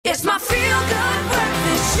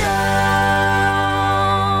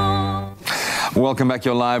welcome back.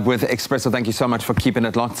 You're live with Expresso. Thank you so much for keeping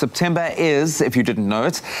it locked. September is, if you didn't know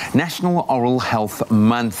it, National Oral Health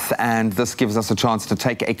Month, and this gives us a chance to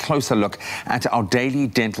take a closer look at our daily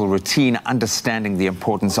dental routine, understanding the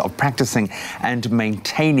importance of practicing and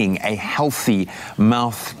maintaining a healthy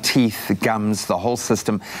mouth, teeth, gums, the whole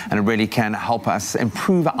system, and it really can help us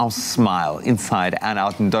improve our smile inside and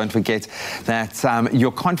out. And don't forget that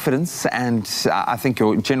your confidence and I think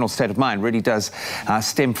your general state of mind really does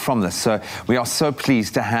stem from this. So we are so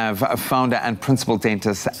pleased to have a founder and principal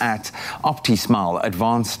dentist at OptiSmile,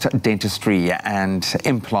 Advanced Dentistry and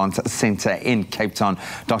Implant Centre in Cape Town,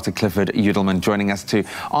 Dr Clifford Yudelman, joining us to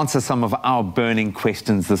answer some of our burning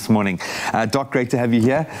questions this morning. Doc, great to have you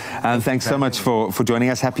here. Thanks so much for joining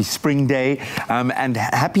us. Happy Spring Day and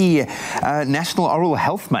happy National Oral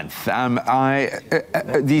Health Month.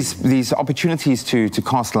 These opportunities to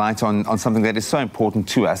cast light on something that is so important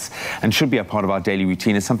to us and should be a part of our daily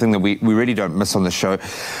routine is something that we really don't miss on the show.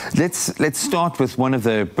 Let's start with one of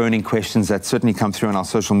the burning questions that certainly come through on our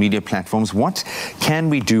social media platforms. What can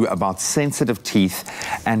we do about sensitive teeth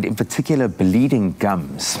and in particular bleeding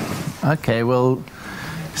gums? Okay, well,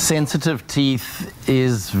 sensitive teeth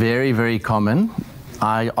is very, very common.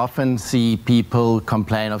 I often see people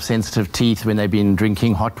complain of sensitive teeth when they've been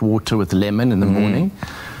drinking hot water with lemon in the morning.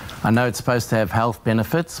 I know it's supposed to have health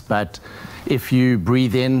benefits, but if you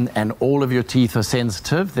breathe in and all of your teeth are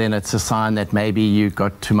sensitive, then it's a sign that maybe you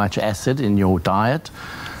got too much acid in your diet.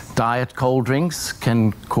 Diet cold drinks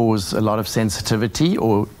can cause a lot of sensitivity,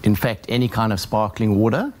 or in fact any kind of sparkling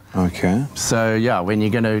water. Okay. So yeah, when you're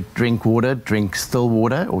going to drink water, drink still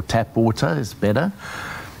water or tap water is better.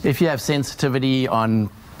 If you have sensitivity on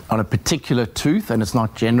a particular tooth and it's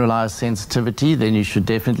not generalized sensitivity, then you should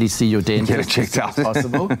definitely see your dentist as soon as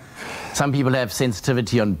possible. Some people have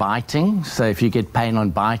sensitivity on biting, so if you get pain on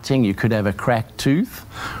biting, you could have a cracked tooth,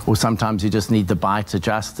 or sometimes you just need the bite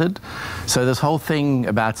adjusted. So this whole thing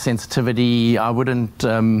about sensitivity, I wouldn't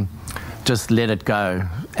just let it go.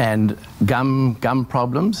 And gum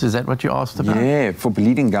problems, is that what you asked about? Yeah, for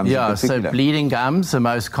bleeding gums in particular. So bleeding gums,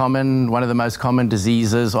 one of the most common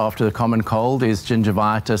diseases after the common cold is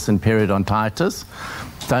gingivitis and periodontitis.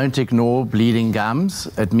 Don't ignore bleeding gums.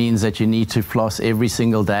 It means that you need to floss every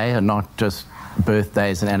single day and not just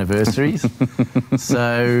birthdays and anniversaries.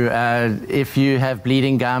 So if you have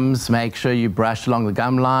bleeding gums, make sure you brush along the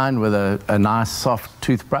gum line with a nice soft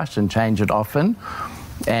toothbrush and change it often.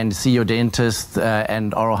 And see your dentist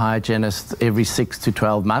and oral hygienist every 6 to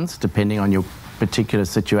 12 months, depending on your particular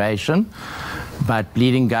situation. But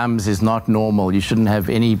bleeding gums is not normal. You shouldn't have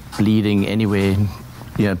any bleeding anywhere,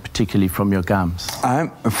 particularly from your gums.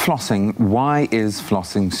 Flossing, why is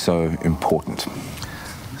flossing so important?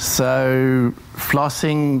 So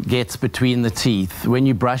flossing gets between the teeth. When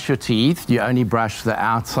you brush your teeth, you only brush the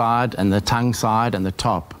outside and the tongue side and the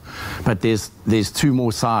top. But there's two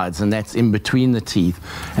more sides, and that's in between the teeth.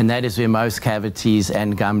 And that is where most cavities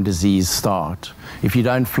and gum disease start. If you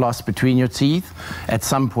don't floss between your teeth, at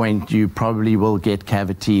some point you probably will get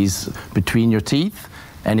cavities between your teeth.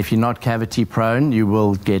 And if you're not cavity prone, you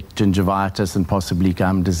will get gingivitis and possibly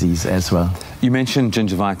gum disease as well. You mentioned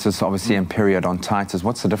gingivitis, obviously, and periodontitis.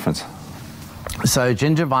 What's the difference? So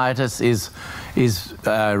gingivitis is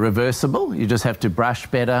reversible. You just have to brush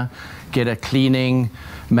better, get a cleaning,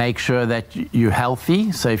 make sure that you're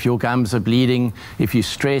healthy. So if your gums are bleeding, if you're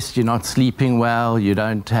stressed, you're not sleeping well, you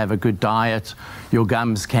don't have a good diet, your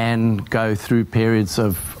gums can go through periods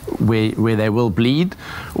of where they will bleed.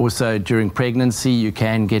 Also during pregnancy, you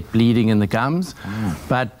can get bleeding in the gums,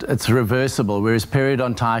 but it's reversible. Whereas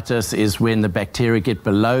periodontitis is when the bacteria get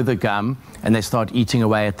below the gum and they start eating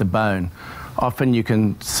away at the bone. Often you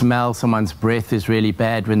can smell someone's breath is really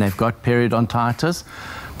bad when they've got periodontitis,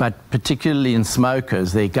 but particularly in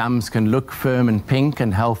smokers, their gums can look firm and pink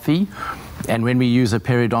and healthy. And when we use a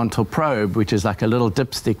periodontal probe, which is like a little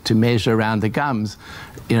dipstick to measure around the gums,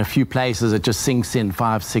 in a few places it just sinks in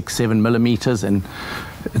 5, 6, 7 millimeters, and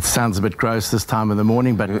it sounds a bit gross this time of the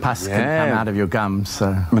morning, but pus can come out of your gums.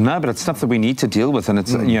 So. No, but it's stuff that we need to deal with, and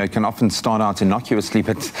it's it can often start out innocuously,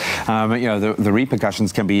 but the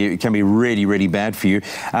repercussions can be really, really bad for you.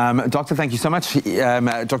 Doctor, thank you so much.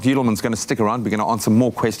 Dr. Yudelman's going to stick around. We're going to answer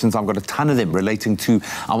more questions. I've got a ton of them relating to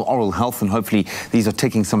our oral health, and hopefully these are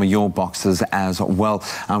ticking some of your boxes as well.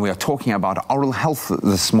 And we are talking about oral health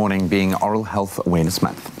this morning, being Oral Health Awareness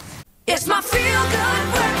Month. It's my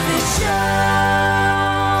feel-good breakfast show.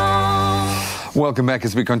 Welcome back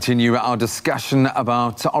as we continue our discussion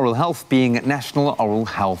about oral health being National Oral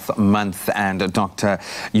Health Month, and Dr.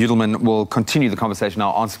 Yudelman will continue the conversation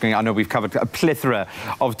now answering. I know we've covered a plethora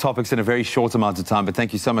of topics in a very short amount of time, but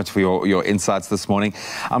thank you so much for your insights this morning.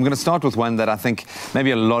 I'm going to start with one that I think maybe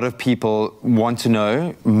a lot of people want to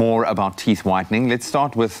know more about: teeth whitening. Let's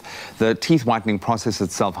start with the teeth whitening process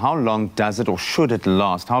itself. How long does it, or should it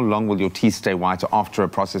last? How long will your teeth stay white after a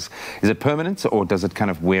process? Is it permanent, or does it kind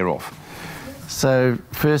of wear off? So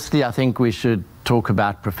firstly, I think we should talk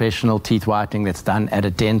about professional teeth whitening that's done at a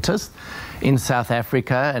dentist. In South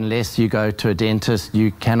Africa, unless you go to a dentist,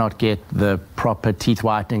 you cannot get the proper teeth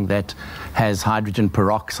whitening that has hydrogen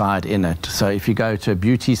peroxide in it. So if you go to a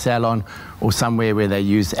beauty salon or somewhere where they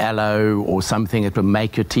use aloe or something that will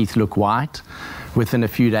make your teeth look white, within a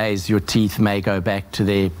few days your teeth may go back to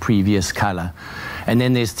their previous color. And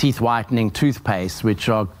then there's teeth whitening toothpaste, which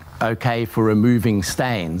are okay for removing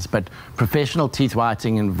stains, but professional teeth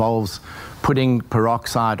whitening involves putting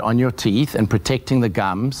peroxide on your teeth and protecting the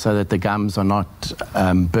gums so that the gums are not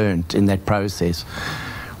burnt in that process.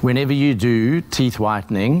 Whenever you do teeth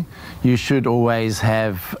whitening, you should always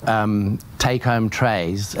have take-home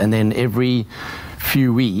trays, and then every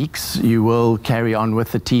few weeks you will carry on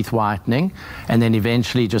with the teeth whitening, and then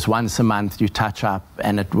eventually just once a month you touch up,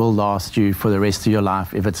 and it will last you for the rest of your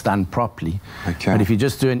life if it's done properly. Okay. But if you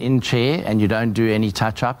just do an in-chair and you don't do any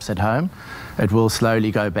touch-ups at home, it will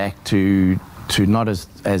slowly go back to not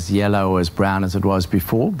as yellow or as brown as it was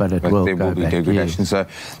before, but there will be degradation. Yes. So,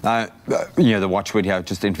 you know, the watchword here: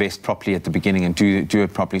 just invest properly at the beginning and do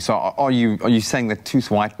it properly. So, are you saying that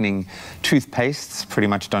tooth whitening toothpastes pretty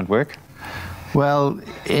much don't work? Well,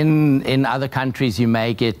 in other countries you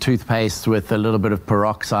may get toothpaste with a little bit of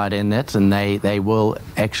peroxide in it, and they will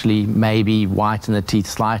actually maybe whiten the teeth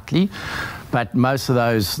slightly, but most of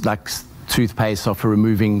those, like toothpaste, are for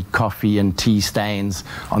removing coffee and tea stains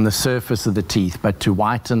on the surface of the teeth. But to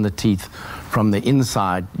whiten the teeth from the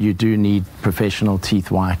inside, you do need professional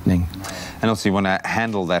teeth whitening. And also you want to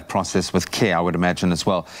handle that process with care, I would imagine, as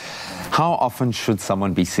well. How often should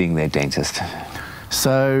someone be seeing their dentist?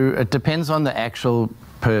 So it depends on the actual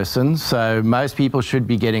person. So most people should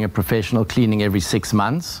be getting a professional cleaning every 6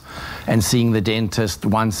 months and seeing the dentist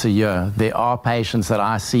once a year. There are patients that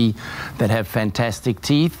I see that have fantastic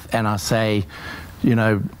teeth, and I say, you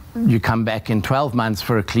know, you come back in 12 months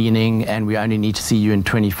for a cleaning and we only need to see you in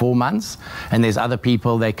 24 months. And there's other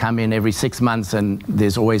people, they come in every 6 months and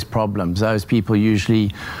there's always problems. Those people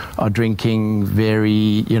usually are drinking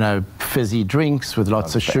very, you know, fizzy drinks with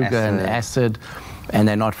lots of sugar and acid, and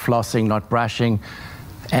they're not flossing, not brushing,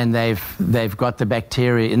 and they've got the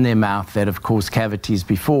bacteria in their mouth that have caused cavities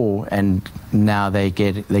before, and now they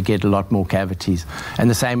get a lot more cavities. And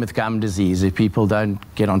the same with gum disease. If people don't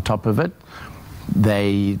get on top of it,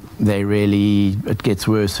 it gets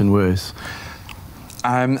worse and worse.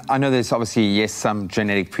 I know there's obviously, yes, some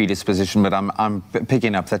genetic predisposition, but I'm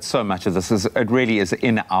picking up that so much of this it really is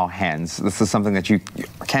in our hands. This is something that you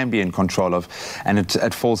can be in control of, and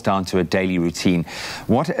it falls down to a daily routine.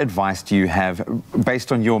 What advice do you have,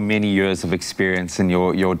 based on your many years of experience in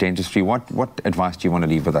your dentistry, what advice do you want to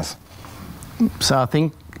leave with us? So I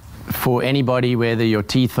think for anybody, whether your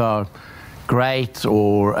teeth are great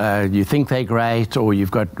or you think they're great, or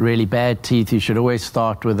you've got really bad teeth, you should always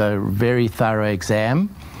start with a very thorough exam.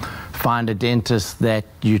 Find a dentist that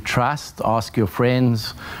you trust, ask your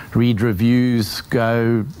friends, read reviews,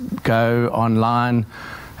 go online,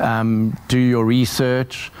 do your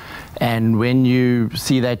research, and when you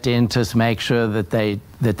see that dentist, make sure that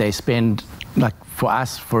they spend, like for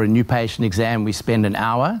us, for a new patient exam, we spend an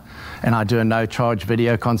hour, and I do a no-charge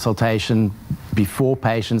video consultation before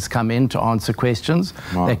patients come in to answer questions.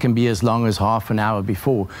 Wow. That can be as long as half an hour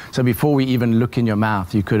before. So before we even look in your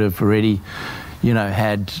mouth, you could have already, you know,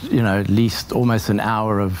 had, you know, at least almost an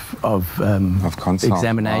hour of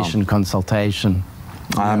examination, consultation.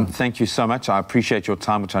 Thank you so much. I appreciate your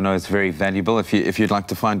time, which I know is very valuable. If you'd like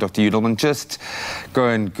to find Dr. Yudelman, just go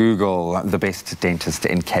and Google the best dentist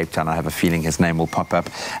in Cape Town. I have a feeling his name will pop up.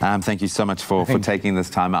 Thank you so much for taking this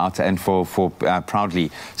time out, and for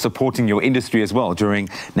proudly supporting your industry as well during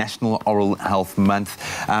National Oral Health Month.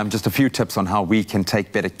 Just a few tips on how we can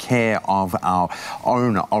take better care of our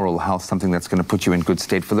own oral health, something that's going to put you in good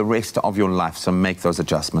stead for the rest of your life. So make those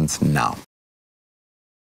adjustments now.